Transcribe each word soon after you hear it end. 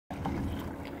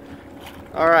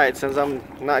Alright, since I'm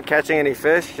not catching any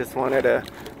fish, just wanted to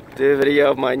do a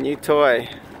video of my new toy.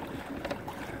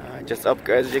 Just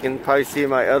upgrade. As you can probably see in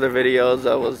my other videos,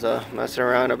 I was messing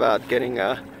around about getting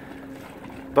a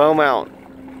bow mount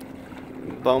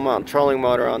trolling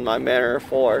motor on my Mariner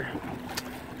 4.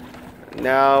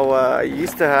 Now I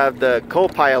used to have the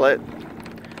co-pilot,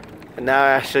 and now I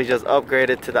actually just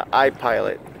upgraded to the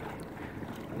iPilot.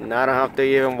 Now I don't have to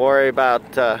even worry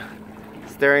about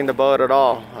steering the boat at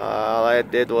all. All I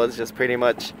did was just pretty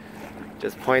much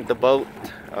just point the boat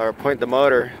or point the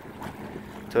motor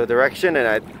to a direction, and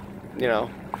I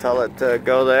tell it to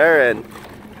go there, and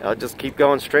I'll just keep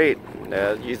going straight.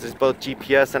 Uses both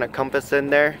GPS and a compass in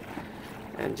there,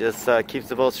 and just keeps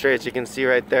the boat straight. As you can see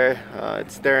right there,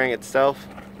 it's steering itself.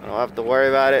 I don't have to worry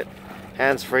about it.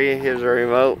 Hands free. Here's a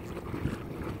remote.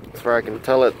 That's where I can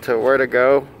tell it to where to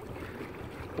go,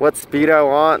 what speed I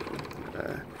want.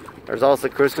 There's also a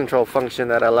cruise control function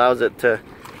that allows it to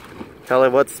tell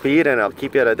it what speed, and I'll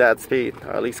keep it at that speed,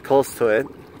 or at least close to it.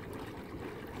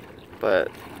 But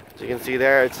as you can see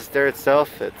there, it's just steer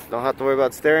itself. Don't have to worry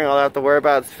about steering. All I have to worry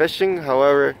about is fishing.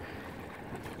 However,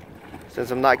 since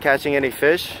I'm not catching any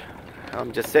fish,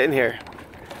 I'm just sitting here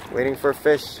waiting for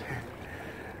fish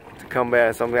to come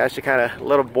back. So I'm actually kind of a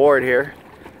little bored here.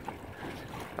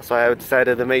 That's why I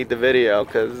decided to make the video,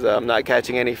 because I'm not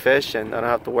catching any fish and I don't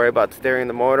have to worry about steering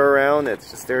the motor around. It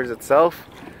just steers itself.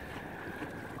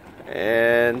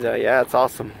 And yeah, it's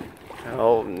awesome.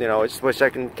 I just wish I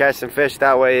can catch some fish.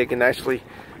 That way you can actually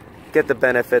get the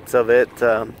benefits of it,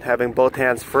 having both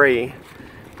hands free.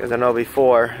 Because I know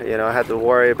before, I had to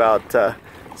worry about,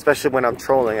 especially when I'm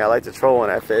trolling. I like to troll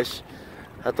when I fish.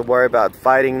 I have to worry about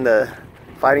fighting the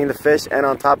fish, and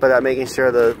on top of that, making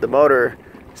sure the motor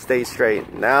stays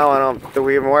straight. Now I don't have to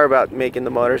even worry about making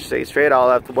the motor stay straight. All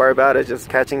I have to worry about is just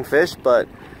catching fish. But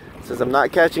since I'm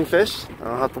not catching fish, I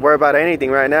don't have to worry about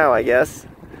anything right now, I guess.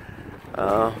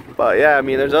 But yeah, I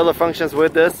mean, there's other functions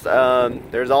with this.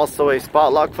 There's also a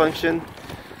spot lock function.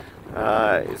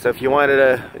 So if you wanted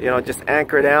to, just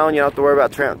anchor down, you don't have to worry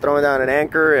about throwing down an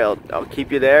anchor. It'll keep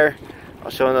you there.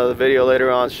 I'll show another video later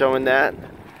on showing that.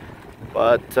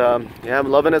 But yeah, I'm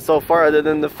loving it so far. Other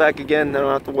than the fact, again, I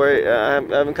don't have to worry. I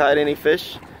haven't caught any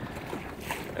fish.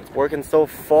 It's working so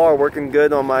far, working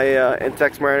good on my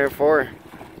Intex Mariner 4.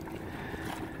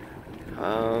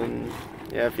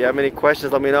 Yeah, if you have any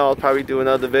questions, let me know. I'll probably do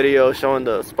another video showing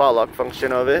the spot lock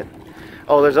function of it.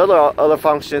 Oh, there's other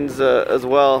functions as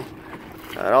well.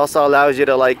 It also allows you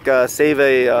to save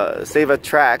a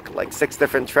track, like 6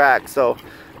 different tracks. So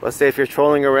let's say if you're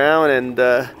trolling around and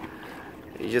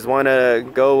you just want to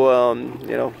go,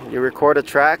 you record a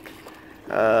track.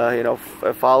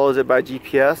 It follows it by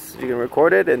GPS. You can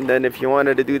record it, and then if you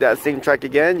wanted to do that same track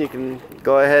again, you can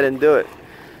go ahead and do it.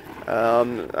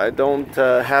 I don't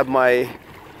have my.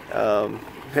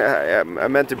 I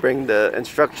meant to bring the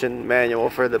instruction manual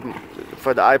for the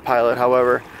iPilot.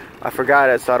 However, I forgot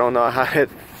it, so I don't know how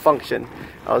it functioned.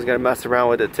 I was gonna mess around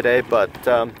with it today, but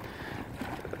so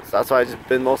that's why I've just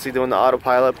been mostly doing the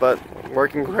autopilot. But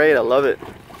working great. I love it.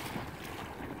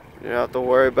 You don't have to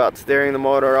worry about steering the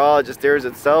motor at all. It just steers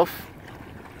itself.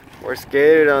 We're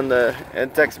skated on the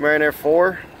Intex Mariner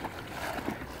 4.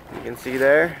 You can see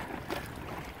there.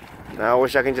 Now I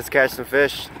wish I can just catch some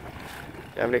fish.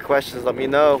 If you have any questions, let me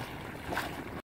know.